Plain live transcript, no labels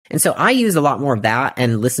And so I use a lot more of that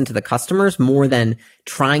and listen to the customers more than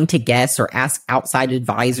trying to guess or ask outside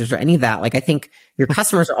advisors or any of that. Like, I think your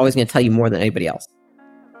customers are always going to tell you more than anybody else.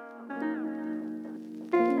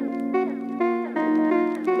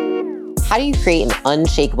 How do you create an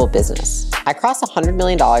unshakable business? I crossed $100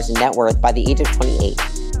 million in net worth by the age of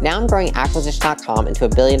 28. Now I'm growing Acquisition.com into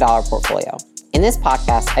 $1 billion portfolio. In this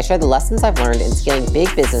podcast, I share the lessons I've learned in scaling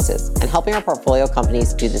big businesses and helping our portfolio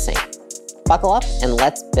companies do the same. Buckle up and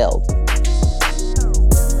let's build.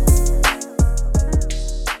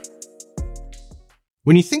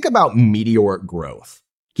 When you think about meteoric growth,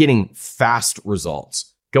 getting fast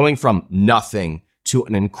results, going from nothing to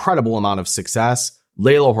an incredible amount of success,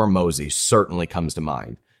 Leila Hormozi certainly comes to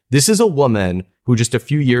mind. This is a woman who just a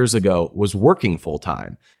few years ago was working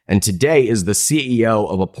full-time and today is the CEO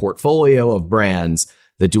of a portfolio of brands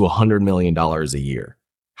that do $100 million a year.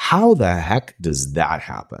 How the heck does that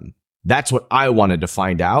happen? That's what I wanted to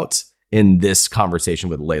find out in this conversation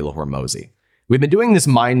with Leila Hormozi. We've been doing this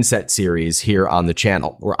mindset series here on the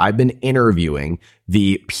channel where I've been interviewing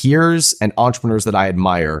the peers and entrepreneurs that I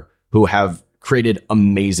admire who have created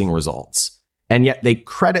amazing results. And yet they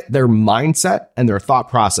credit their mindset and their thought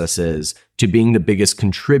processes to being the biggest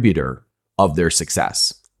contributor of their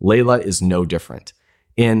success. Leila is no different.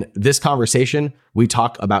 In this conversation, we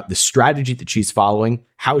talk about the strategy that she's following,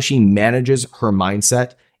 how she manages her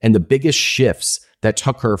mindset, and the biggest shifts that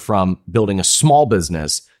took her from building a small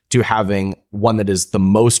business to having one that is the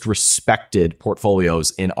most respected portfolios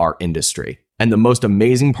in our industry. And the most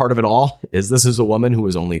amazing part of it all is this is a woman who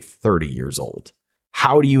is only 30 years old.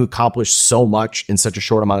 How do you accomplish so much in such a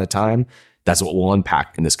short amount of time? That's what we'll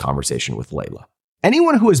unpack in this conversation with Leila.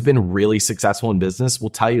 Anyone who has been really successful in business will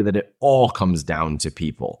tell you that it all comes down to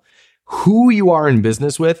people. Who you are in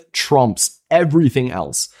business with trumps everything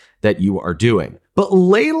else that you are doing. But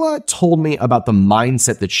Leila told me about the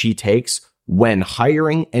mindset that she takes when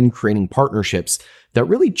hiring and creating partnerships that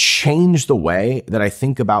really change the way that I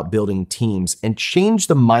think about building teams and change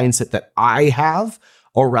the mindset that I have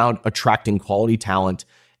around attracting quality talent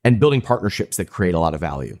and building partnerships that create a lot of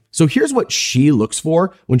value. So here's what she looks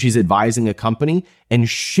for when she's advising a company and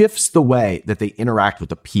shifts the way that they interact with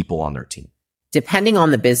the people on their team. Depending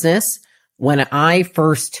on the business, when I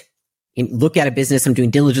first look at a business, I'm doing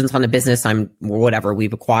diligence on a business, or whatever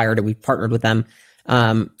we've acquired or we've partnered with them.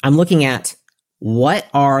 I'm looking at what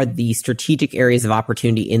are the strategic areas of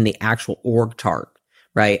opportunity in the actual org chart,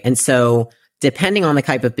 right? And so depending on the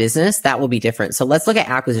type of business, that will be different. So let's look at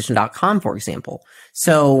Acquisition.com, for example.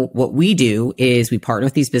 So what we do is we partner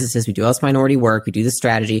with these businesses. We do us minority work. We do the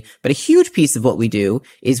strategy. But a huge piece of what we do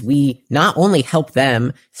is we not only help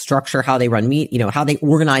them structure how they run how they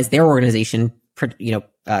organize their organization,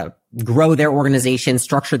 grow their organization,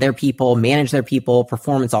 structure their people, manage their people,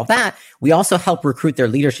 performance, all that. We also help recruit their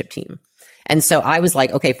leadership team. And so I was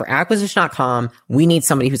like, okay, for Acquisition.com, we need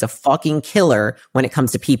somebody who's a fucking killer when it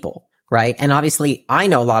comes to people. Right. And obviously I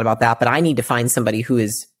know a lot about that, but I need to find somebody who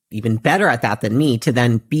is even better at that than me to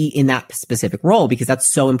then be in that specific role because that's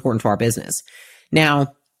so important to our business.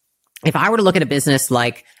 Now, if I were to look at a business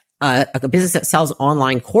like a business that sells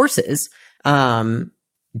online courses,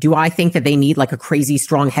 do I think that they need like a crazy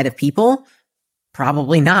strong head of people?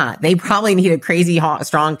 Probably not. They probably need a crazy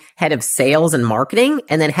strong head of sales and marketing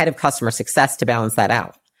and then head of customer success to balance that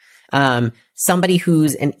out. Somebody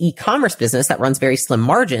who's an e-commerce business that runs very slim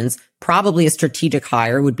margins, probably a strategic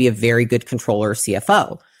hire would be a very good controller or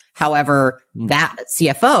CFO. However, that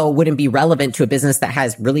CFO wouldn't be relevant to a business that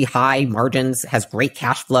has really high margins, has great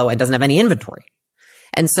cash flow, and doesn't have any inventory.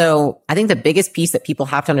 And so I think the biggest piece that people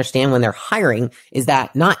have to understand when they're hiring is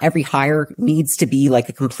that not every hire needs to be like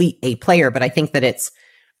a complete A player, but I think that it's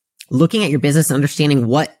looking at your business and understanding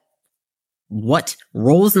what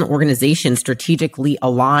roles in the organization strategically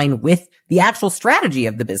align with the actual strategy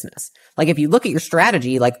of the business. Like if you look at your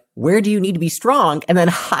strategy, like where do you need to be strong and then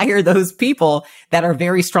hire those people that are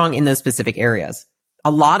very strong in those specific areas.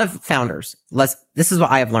 A lot of founders, this is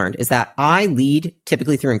what I have learned is that I lead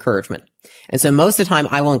typically through encouragement. And so most of the time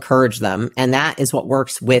I will encourage them. And that is what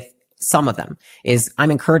works with some of them is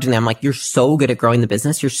I'm encouraging them like, you're so good at growing the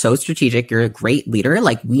business. You're so strategic. You're a great leader.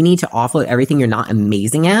 Like we need to offload everything you're not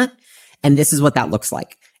amazing at. And this is what that looks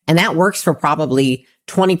like. And that works for probably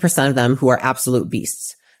 20% of them who are absolute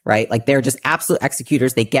beasts, right? Like they're just absolute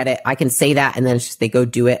executors. They get it. I can say that. And then it's just, they go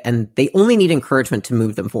do it and they only need encouragement to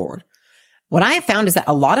move them forward. What I have found is that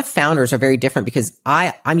a lot of founders are very different because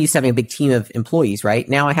I'm used to having a big team of employees, right?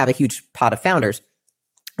 Now I have a huge pot of founders.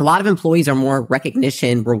 A lot of employees are more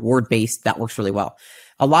recognition, reward based. That works really well.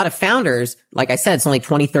 A lot of founders, like I said, it's only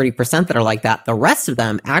 20, 30% that are like that. The rest of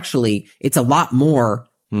them, actually, it's a lot more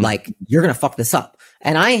like, you're going to fuck this up.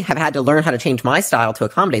 And I have had to learn how to change my style to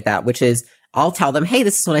accommodate that, which is I'll tell them, hey,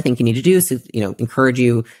 this is what I think you need to do. So, encourage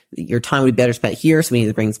you, your time would be better spent here. So we need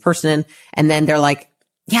to bring this person in. And then they're like,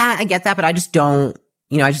 yeah, I get that, but I just don't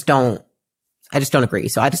agree.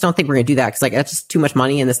 So I just don't think we're going to do that. Cause like, that's just too much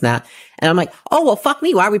money and this and that. And I'm like, oh, well, fuck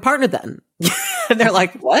me. Why are we partnered then? And they're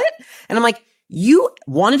like, what? And I'm like, you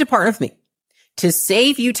wanted to partner with me to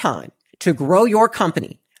save you time, to grow your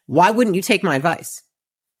company. Why wouldn't you take my advice?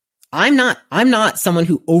 I'm not someone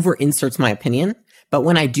who over inserts my opinion, but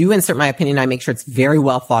when I do insert my opinion, I make sure it's very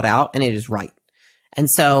well thought out and it is right. And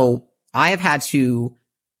so I have had to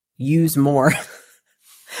use more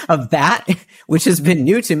of that, which has been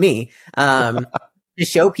new to me, to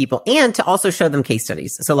show people and to also show them case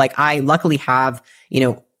studies. So like I luckily have,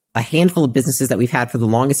 a handful of businesses that we've had for the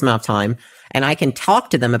longest amount of time, and I can talk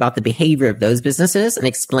to them about the behavior of those businesses and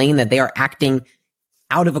explain that they are acting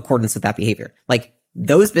out of accordance with that behavior. Like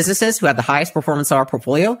those businesses who have the highest performance of our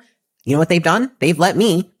portfolio, you know what they've done? They've let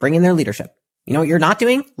me bring in their leadership. You know what you're not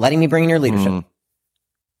doing? Letting me bring in your leadership.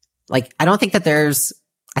 Like, I don't think that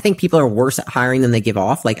I think people are worse at hiring than they give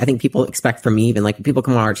off. Like, I think people expect from me, even like people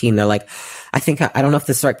come on our team, they're like, I don't know if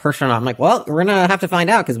this is the right person or not. I'm like, well, we're going to have to find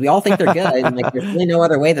out because we all think they're good. And like, there's really no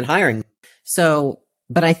other way than hiring. So,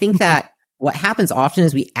 but I think that what happens often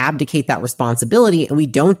is we abdicate that responsibility and we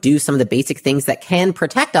don't do some of the basic things that can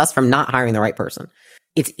protect us from not hiring the right person.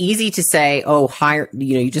 It's easy to say, oh, hire,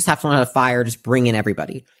 you just have to learn how to fire, just bring in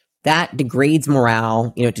everybody. That degrades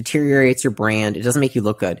morale, it deteriorates your brand. It doesn't make you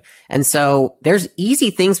look good. And so there's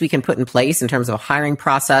easy things we can put in place in terms of a hiring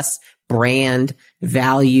process, brand,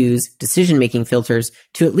 values, decision-making filters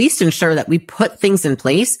to at least ensure that we put things in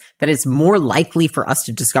place that it's more likely for us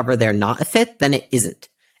to discover they're not a fit than it isn't.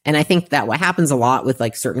 And I think that what happens a lot with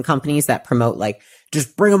like certain companies that promote like,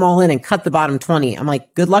 just bring them all in and cut the bottom 20. I'm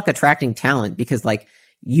like, good luck attracting talent because like,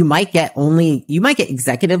 you might get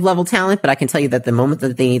executive level talent, but I can tell you that the moment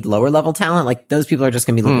that they need lower level talent, like those people are just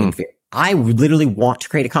going to be living in fear. I literally want to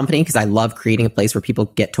create a company because I love creating a place where people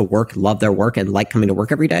get to work, love their work and like coming to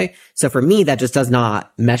work every day. So for me, that just does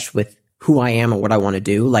not mesh with who I am and what I want to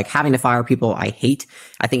do. Like having to fire people I hate.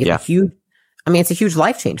 I think it's it's a huge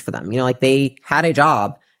life change for them. Like they had a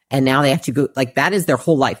job and now they have to go, like that is their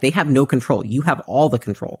whole life. They have no control. You have all the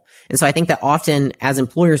control. And so I think that often as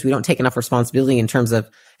employers, we don't take enough responsibility in terms of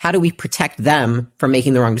how do we protect them from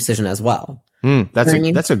making the wrong decision as well.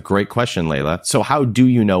 That's a great question, Layla. So how do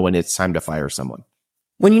you know when it's time to fire someone?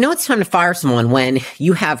 When you know it's time to fire someone, when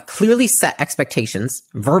you have clearly set expectations,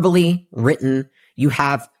 verbally, written, you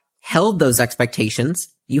have held those expectations,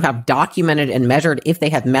 you have documented and measured if they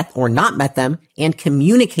have met or not met them and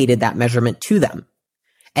communicated that measurement to them.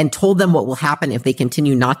 And told them what will happen if they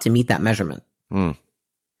continue not to meet that measurement. And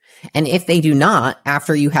if they do not,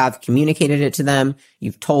 after you have communicated it to them,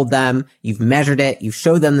 you've told them, you've measured it, you've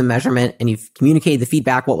showed them the measurement, and you've communicated the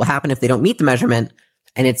feedback, what will happen if they don't meet the measurement,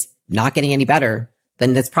 and it's not getting any better,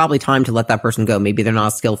 then it's probably time to let that person go. Maybe they're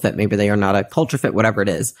not a skill fit, maybe they are not a culture fit, whatever it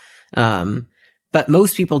is. But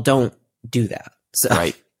most people don't do that. So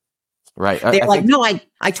Right. They're like, no,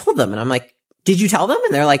 I told them. And I'm like, did you tell them?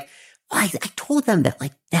 And they're like, I told them that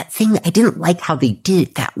like that thing, I didn't like how they did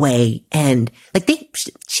it that way. And like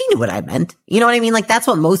she knew what I meant. You know what I mean? Like that's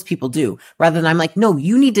what most people do rather than I'm like, no,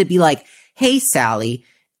 you need to be like, hey, Sally,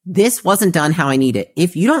 this wasn't done how I need it.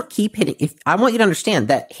 If you don't keep hitting, I want you to understand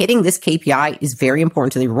that hitting this KPI is very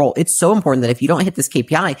important to your role. It's so important that if you don't hit this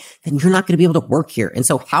KPI, then you're not going to be able to work here. And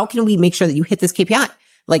so how can we make sure that you hit this KPI?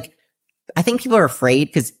 Like I think people are afraid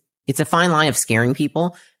because it's a fine line of scaring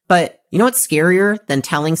people. But you know what's scarier than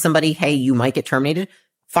telling somebody, hey, you might get terminated?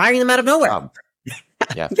 Firing them out of nowhere.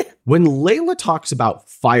 When Layla talks about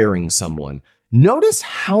firing someone, notice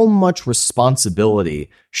how much responsibility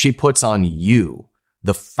she puts on you,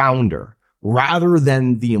 the founder, rather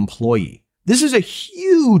than the employee. This is a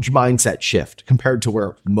huge mindset shift compared to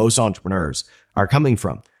where most entrepreneurs are coming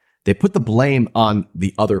from. They put the blame on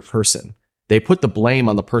the other person. They put the blame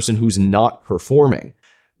on the person who's not performing.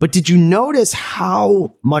 But did you notice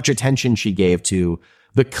how much attention she gave to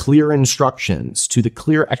the clear instructions, to the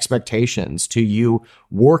clear expectations, to you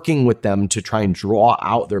working with them to try and draw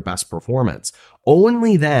out their best performance?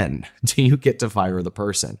 Only then do you get to fire the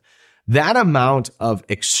person. That amount of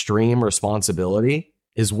extreme responsibility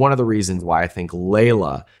is one of the reasons why I think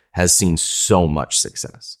Layla has seen so much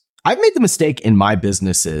success. I've made the mistake in my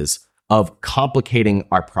businesses of complicating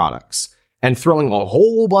our products and throwing a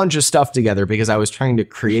whole bunch of stuff together because I was trying to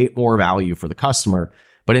create more value for the customer.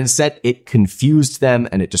 But instead, it confused them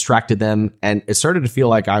and it distracted them. And it started to feel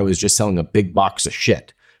like I was just selling a big box of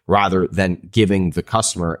shit rather than giving the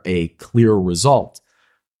customer a clear result.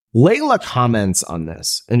 Layla comments on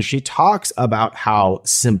this, and she talks about how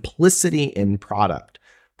simplicity in product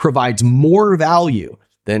provides more value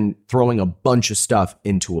than throwing a bunch of stuff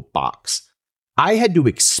into a box. I had to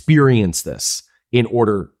experience this in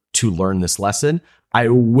order to learn this lesson. I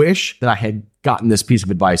wish that I had gotten this piece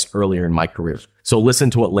of advice earlier in my career. So listen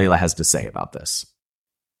to what Layla has to say about this.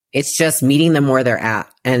 It's just meeting them where they're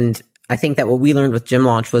at. And I think that what we learned with Gym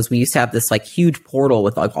Launch was we used to have this like huge portal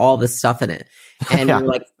with like all this stuff in it. And Yeah, we're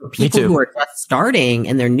like, for people who are just starting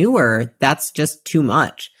and they're newer, that's just too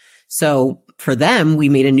much. So for them, we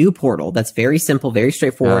made a new portal that's very simple, very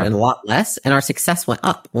straightforward, and a lot less. And our success went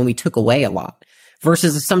up when we took away a lot.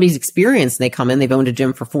 Versus if somebody's experienced and they come in, they've owned a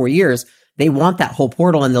gym for 4 years, they want that whole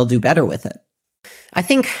portal and they'll do better with it. I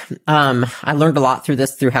think I learned a lot through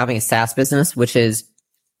this through having a SaaS business, which is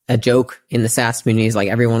a joke in the SaaS community is like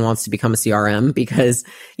everyone wants to become a CRM because,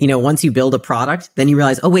 you know, once you build a product, then you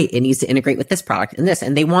realize, oh, wait, it needs to integrate with this product and this,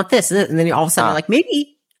 and they want this. And then all of a sudden you're like,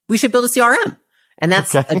 maybe we should build a CRM. And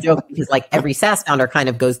that's a joke because like every SaaS founder kind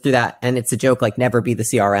of goes through that. And it's a joke, like never be the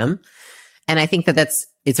CRM. And I think that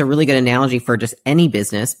it's a really good analogy for just any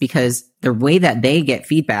business because the way that they get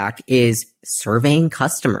feedback is surveying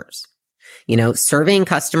customers, and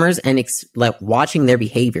like watching their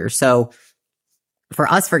behavior. So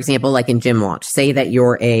for us, for example, like in Gym Launch, say that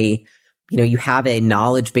you're you have a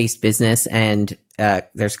knowledge-based business and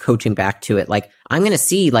there's coaching back to it. Like I'm going to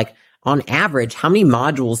see like on average, how many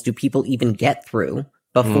modules do people even get through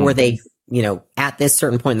before they, at this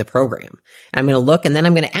certain point in the program? And I'm going to look and then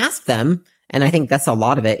I'm going to ask them. And I think that's a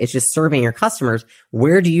lot of it. It's just surveying your customers.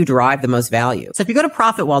 Where do you derive the most value? So if you go to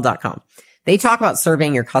profitwell.com, they talk about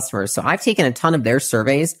surveying your customers. So I've taken a ton of their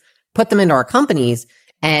surveys, put them into our companies,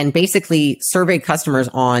 and basically surveyed customers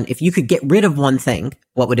on if you could get rid of one thing,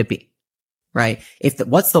 what would it be? Right?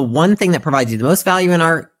 What's the one thing that provides you the most value in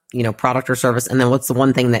our, product or service? And then what's the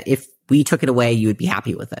one thing that if we took it away, you would be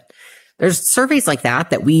happy with it? There's surveys like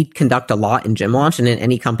that we conduct a lot in Gym Launch, and in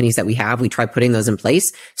any companies that we have, we try putting those in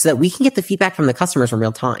place so that we can get the feedback from the customers in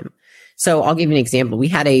real time. So I'll give you an example. We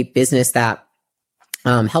had a business that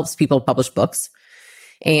helps people publish books,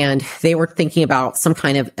 and they were thinking about some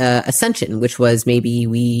kind of ascension, which was maybe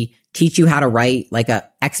we teach you how to write like a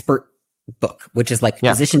expert book, which is like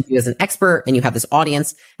position you as an expert, and you have this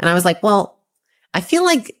audience. And I was like, well, I feel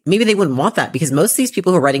like maybe they wouldn't want that because most of these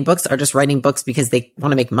people who are writing books are just writing books because they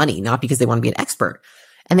want to make money, not because they want to be an expert.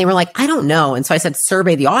 And they were like, I don't know. And so I said,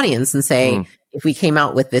 survey the audience and say, if we came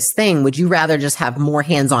out with this thing, would you rather just have more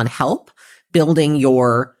hands-on help building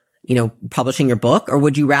your, publishing your book? Or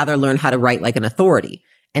would you rather learn how to write like an authority?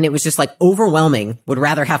 And it was just like overwhelming, would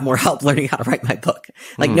rather have more help learning how to write my book.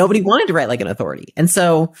 Like nobody wanted to write like an authority. And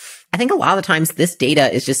so I think a lot of the times this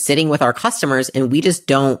data is just sitting with our customers and we just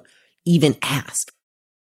don't even ask.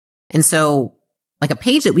 And so like a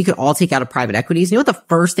page that we could all take out of private equities, you know what the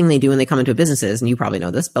first thing they do when they come into a business is, and you probably know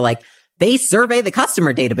this, but like they survey the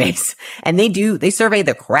customer database and they survey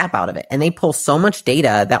the crap out of it. And they pull so much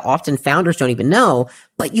data that often founders don't even know,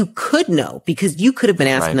 but you could know because you could have been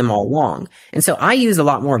asking them all along. And so I use a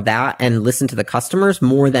lot more of that and listen to the customers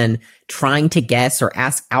more than trying to guess or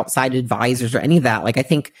ask outside advisors or any of that. Like I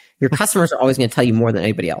think your customers are always going to tell you more than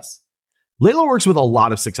anybody else. Layla works with a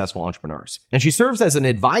lot of successful entrepreneurs, and she serves as an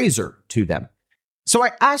advisor to them. So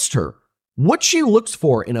I asked her what she looks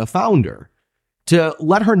for in a founder to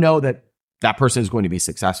let her know that that person is going to be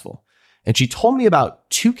successful. And she told me about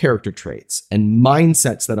 2 character traits and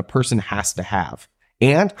mindsets that a person has to have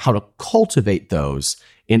and how to cultivate those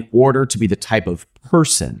in order to be the type of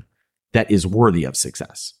person that is worthy of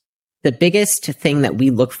success. The biggest thing that we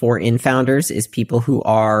look for in founders is people who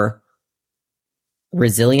are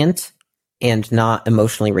resilient and not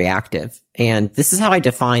emotionally reactive. And this is how I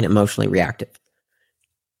define emotionally reactive.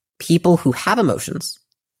 People who have emotions,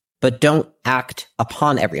 but don't act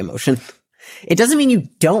upon every emotion. It doesn't mean you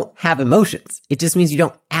don't have emotions. It just means you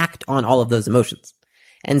don't act on all of those emotions.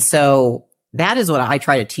 And so that is what I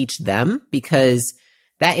try to teach them, because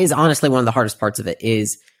that is honestly one of the hardest parts of it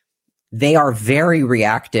is they are very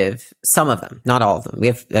reactive. Some of them, not all of them. We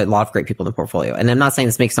have a lot of great people in the portfolio. And I'm not saying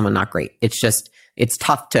this makes someone not great. It's just, it's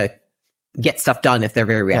tough to get stuff done if they're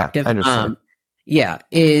very reactive. Yeah, I understand.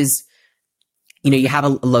 You have a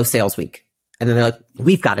low sales week and then they're like,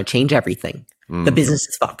 we've got to change everything. The business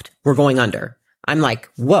is fucked. We're going under. I'm like,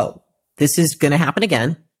 whoa, this is going to happen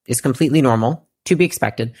again. It's completely normal, to be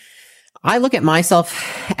expected. I look at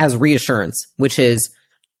myself as reassurance, which is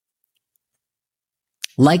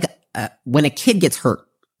like when a kid gets hurt,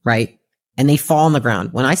 right? And they fall on the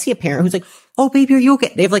ground. When I see a parent who's like, oh, baby, are you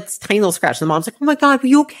okay? They have like this tiny little scratch. The mom's like, oh my God, are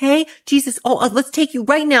you okay? Jesus. Oh, let's take you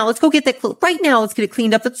right now. Let's go get that right now. Let's get it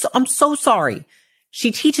cleaned up. I'm so sorry.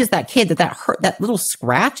 she teaches that kid that little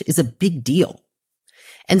scratch is a big deal.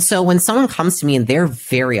 And so when someone comes to me and they're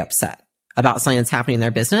very upset about something that's happening in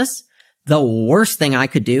their business, the worst thing I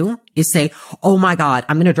could do is say, oh my God,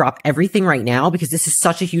 I'm going to drop everything right now because this is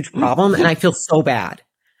such a huge problem and I feel so bad.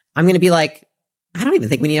 I'm going to be like, I don't even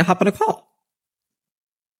think we need to hop on a call.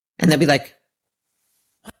 And they'll be like,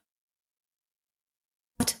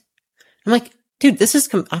 what? I'm like, dude, this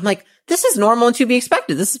is normal and to be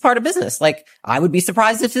expected. This is part of business. Like, I would be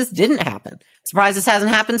surprised if this didn't happen. Surprised this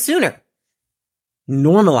hasn't happened sooner.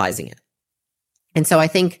 Normalizing it. And so I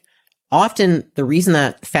think often the reason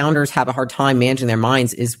that founders have a hard time managing their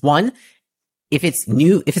minds is, one, if it's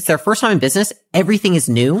new, if it's their first time in business, everything is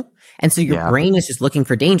new. And so your brain is just looking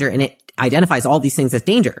for danger and it identifies all these things as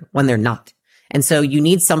danger when they're not. And so you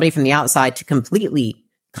need somebody from the outside to completely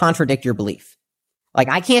contradict your belief. Like,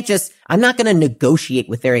 I'm not going to negotiate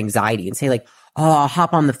with their anxiety and say like, oh, I'll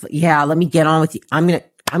hop on let me get on with you. I'm going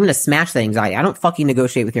to smash that anxiety. I don't fucking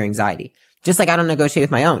negotiate with your anxiety. Just like I don't negotiate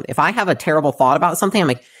with my own. If I have a terrible thought about something, I'm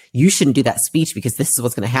like, you shouldn't do that speech because this is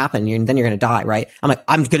what's going to happen. And then you're going to die, right? I'm like,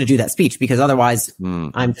 I'm going to do that speech because otherwise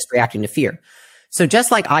I'm just reacting to fear. So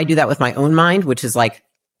just like I do that with my own mind, which is like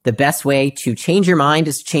the best way to change your mind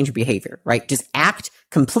is to change your behavior, right? Just act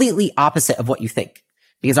completely opposite of what you think,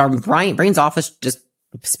 because our brain's office just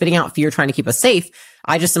spitting out fear, trying to keep us safe.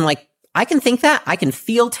 I just am like, I can think that, I can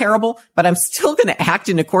feel terrible, but I'm still going to act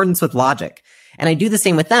in accordance with logic. And I do the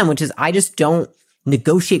same with them, which is I just don't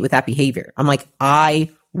negotiate with that behavior. I'm like, I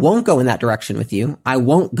won't go in that direction with you. I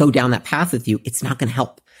won't go down that path with you. It's not going to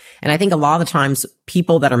help. And I think a lot of the times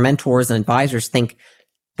people that are mentors and advisors think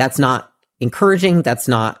that's not encouraging. That's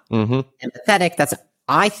not empathetic.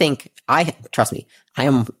 Trust me, I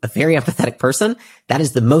am a very empathetic person. That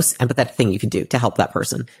is the most empathetic thing you can do to help that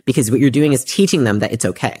person, because what you're doing is teaching them that it's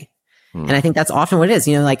okay. And I think that's often what it is.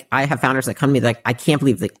 You know, like I have founders that come to me like, I can't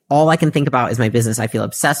believe like all I can think about is my business. I feel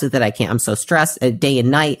obsessed with it. I'm so stressed day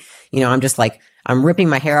and night. You know, I'm just like, I'm ripping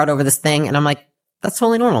my hair out over this thing. And I'm like, that's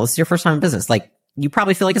totally normal. This is your first time in business. Like, you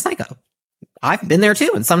probably feel like a psycho. I've been there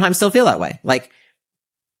too, and sometimes still feel that way. Like,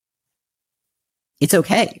 it's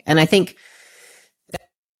okay. And I think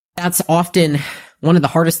that's often one of the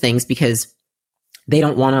hardest things because they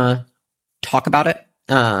don't want to talk about it.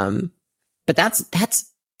 But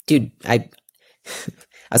that's, dude, I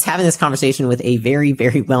was having this conversation with a very,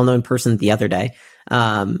 very well-known person the other day.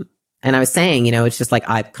 And I was saying, you know, it's just like,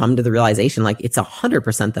 I've come to the realization, like, it's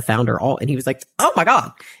 100% the founder and he was like, oh my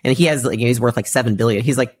God. And he has, like, he's worth like 7 billion.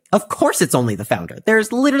 He's like, of course it's only the founder.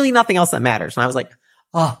 There's literally nothing else that matters. And I was like,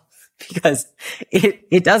 oh, because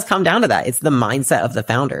it does come down to that. It's the mindset of the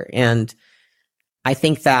founder. And I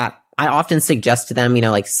think that I often suggest to them, you know,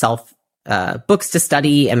 like books to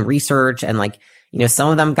study and research, and like, you know, some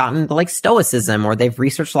of them gotten into like stoicism, or they've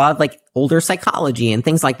researched a lot of like older psychology and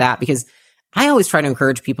things like that, because I always try to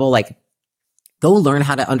encourage people, like, go learn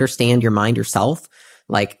how to understand your mind yourself.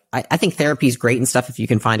 Like, I think therapy is great and stuff if you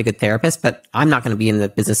can find a good therapist, but I'm not going to be in the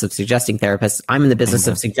business of suggesting therapists. I'm in the business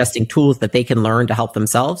of suggesting tools that they can learn to help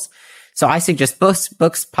themselves. So I suggest books,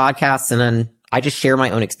 podcasts, and then I just share my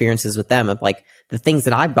own experiences with them of like the things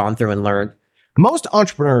that I've gone through and learned. Most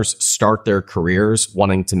entrepreneurs start their careers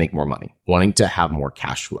wanting to make more money, wanting to have more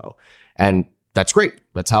cash flow. And that's great.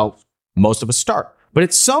 That's how most of us start. But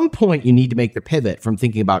at some point, you need to make the pivot from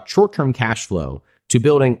thinking about short-term cash flow to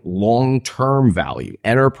building long-term value,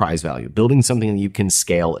 enterprise value, building something that you can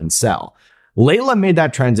scale and sell. Layla made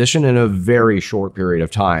that transition in a very short period of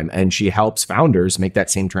time, and she helps founders make that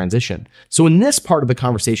same transition. So in this part of the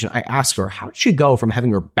conversation, I asked her, how did she go from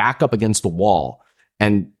having her back up against the wall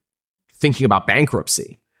and thinking about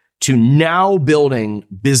bankruptcy to now building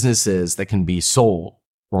businesses that can be sold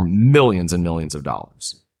for millions and millions of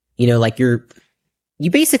dollars? You know, like you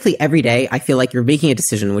basically every day, I feel like you're making a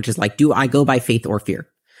decision, which is like, do I go by faith or fear?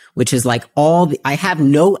 Which is like I have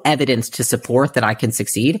no evidence to support that I can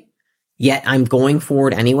succeed, yet I'm going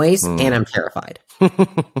forward anyways, and I'm terrified.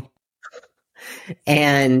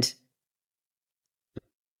 And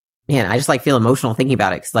man, I just like feel emotional thinking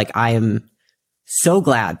about it. 'Cause like I am so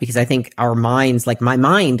glad, because I think our minds, like my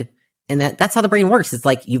mind, and that's how the brain works. It's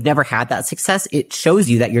like, you've never had that success. It shows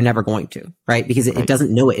you that you're never going to, right? Because it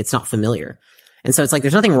doesn't know it. It's not familiar. And so it's like,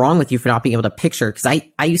 there's nothing wrong with you for not being able to picture. Cause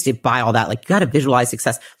I used to buy all that. Like, you got to visualize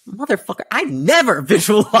success. Motherfucker, I never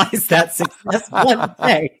visualized that success one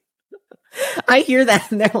day. I hear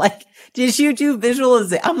that and they're like, did you do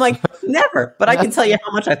visualization? I'm like, never. But I can tell you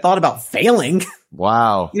how much I thought about failing.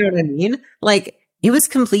 Wow. You know what I mean? Like, it was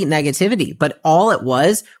complete negativity, but all it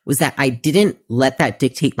was that I didn't let that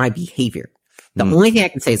dictate my behavior. The only thing I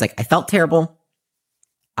can say is like, I felt terrible.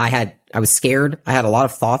 I was scared. I had a lot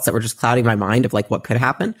of thoughts that were just clouding my mind of like what could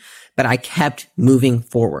happen, but I kept moving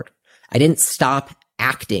forward. I didn't stop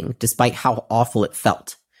acting despite how awful it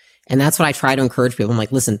felt. And that's what I try to encourage people. I'm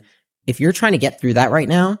like, listen, if you're trying to get through that right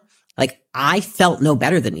now, like I felt no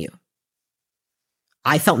better than you.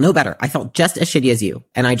 I felt no better. I felt just as shitty as you.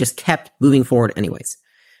 And I just kept moving forward anyways.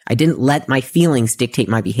 I didn't let my feelings dictate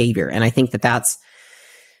my behavior. And I think that that's,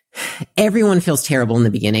 everyone feels terrible in the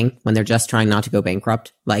beginning when they're just trying not to go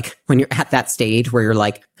bankrupt. Like when you're at that stage where you're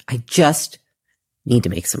like, I just need to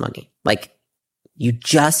make some money. Like you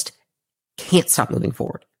just can't stop moving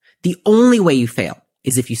forward. The only way you fail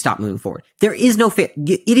is if you stop moving forward. There is no fail.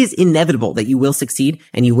 It is inevitable that you will succeed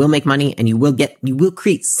and you will make money and you will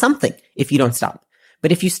create something if you don't stop.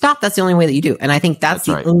 But if you stop, that's the only way that you do. And I think that's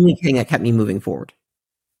the only thing that kept me moving forward.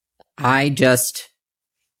 I just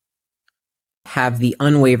have the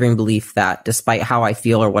unwavering belief that despite how I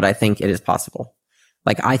feel or what I think, it is possible.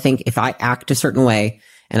 Like I think if I act a certain way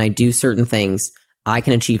and I do certain things, I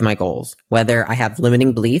can achieve my goals. Whether I have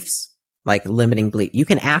limiting beliefs, like limiting belief, you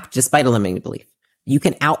can act despite a limiting belief. You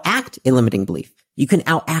can outact a limiting belief. You can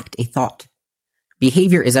outact a thought.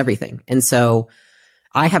 Behavior is everything. And so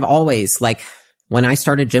I have always, like, when I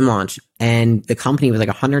started Gym Launch and the company was like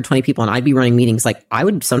 120 people and I'd be running meetings, like I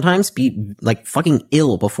would sometimes be like fucking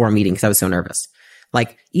ill before a meeting because I was so nervous.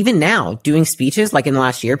 Like even now doing speeches, like in the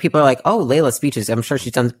last year, people are like, oh, Layla's speeches. I'm sure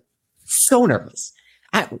she's done so nervous.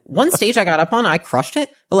 At one stage I got up on, I crushed it.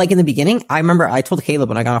 But like in the beginning, I remember I told Caleb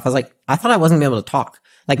when I got off, I was like, I thought I wasn't gonna be able to talk.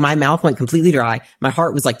 Like my mouth went completely dry. My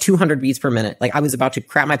heart was like 200 beats per minute. Like I was about to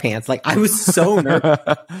crap my pants. Like I was so nervous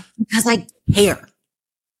because I care.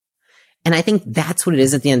 And I think that's what it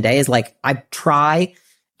is at the end of the day is like, I try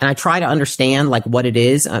to understand like what it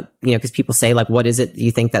is, cause people say like, what is it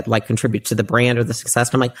you think that like contributes to the brand or the success?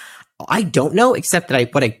 And I'm like, I don't know, except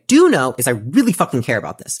that what I do know is I really fucking care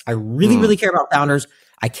about this. I really, really care about founders.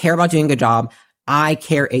 I care about doing a good job. I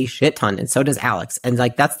care a shit ton. And so does Alex. And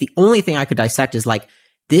like, that's the only thing I could dissect is like,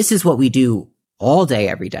 this is what we do all day,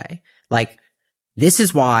 every day. Like, this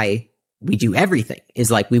is why we do everything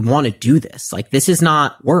is like, we want to do this. Like, this is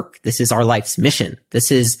not work. This is our life's mission.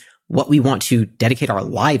 This is what we want to dedicate our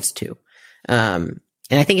lives to. And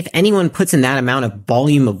I think if anyone puts in that amount of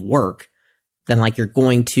volume of work, then like you're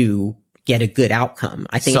going to get a good outcome.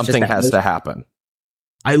 I think something has to happen.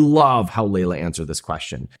 I love how Layla answered this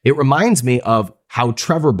question. It reminds me of how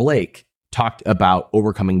Trevor Blake talked about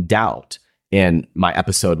overcoming doubt in my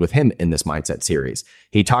episode with him in this mindset series.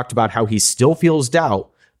 He talked about how he still feels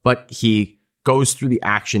doubt, but he goes through the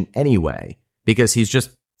action anyway because he's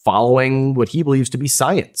just following what he believes to be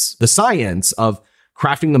science, the science of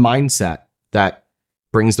crafting the mindset that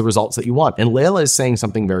brings the results that you want. And Layla is saying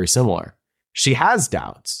something very similar. She has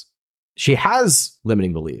doubts. She has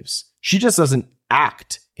limiting beliefs. She just doesn't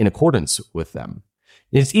act in accordance with them.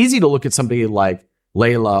 And it's easy to look at somebody like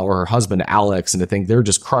Layla or her husband, Alex, and to think they're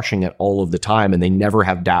just crushing it all of the time and they never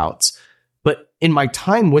have doubts. But in my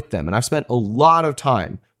time with them, and I've spent a lot of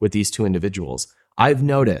time with these two individuals, I've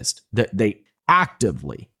noticed that they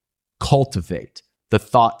actively cultivate the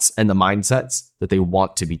thoughts and the mindsets that they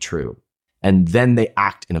want to be true. And then they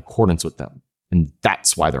act in accordance with them. And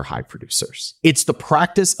that's why they're high producers. It's the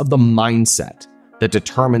practice of the mindset that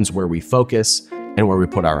determines where we focus and where we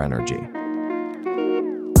put our energy.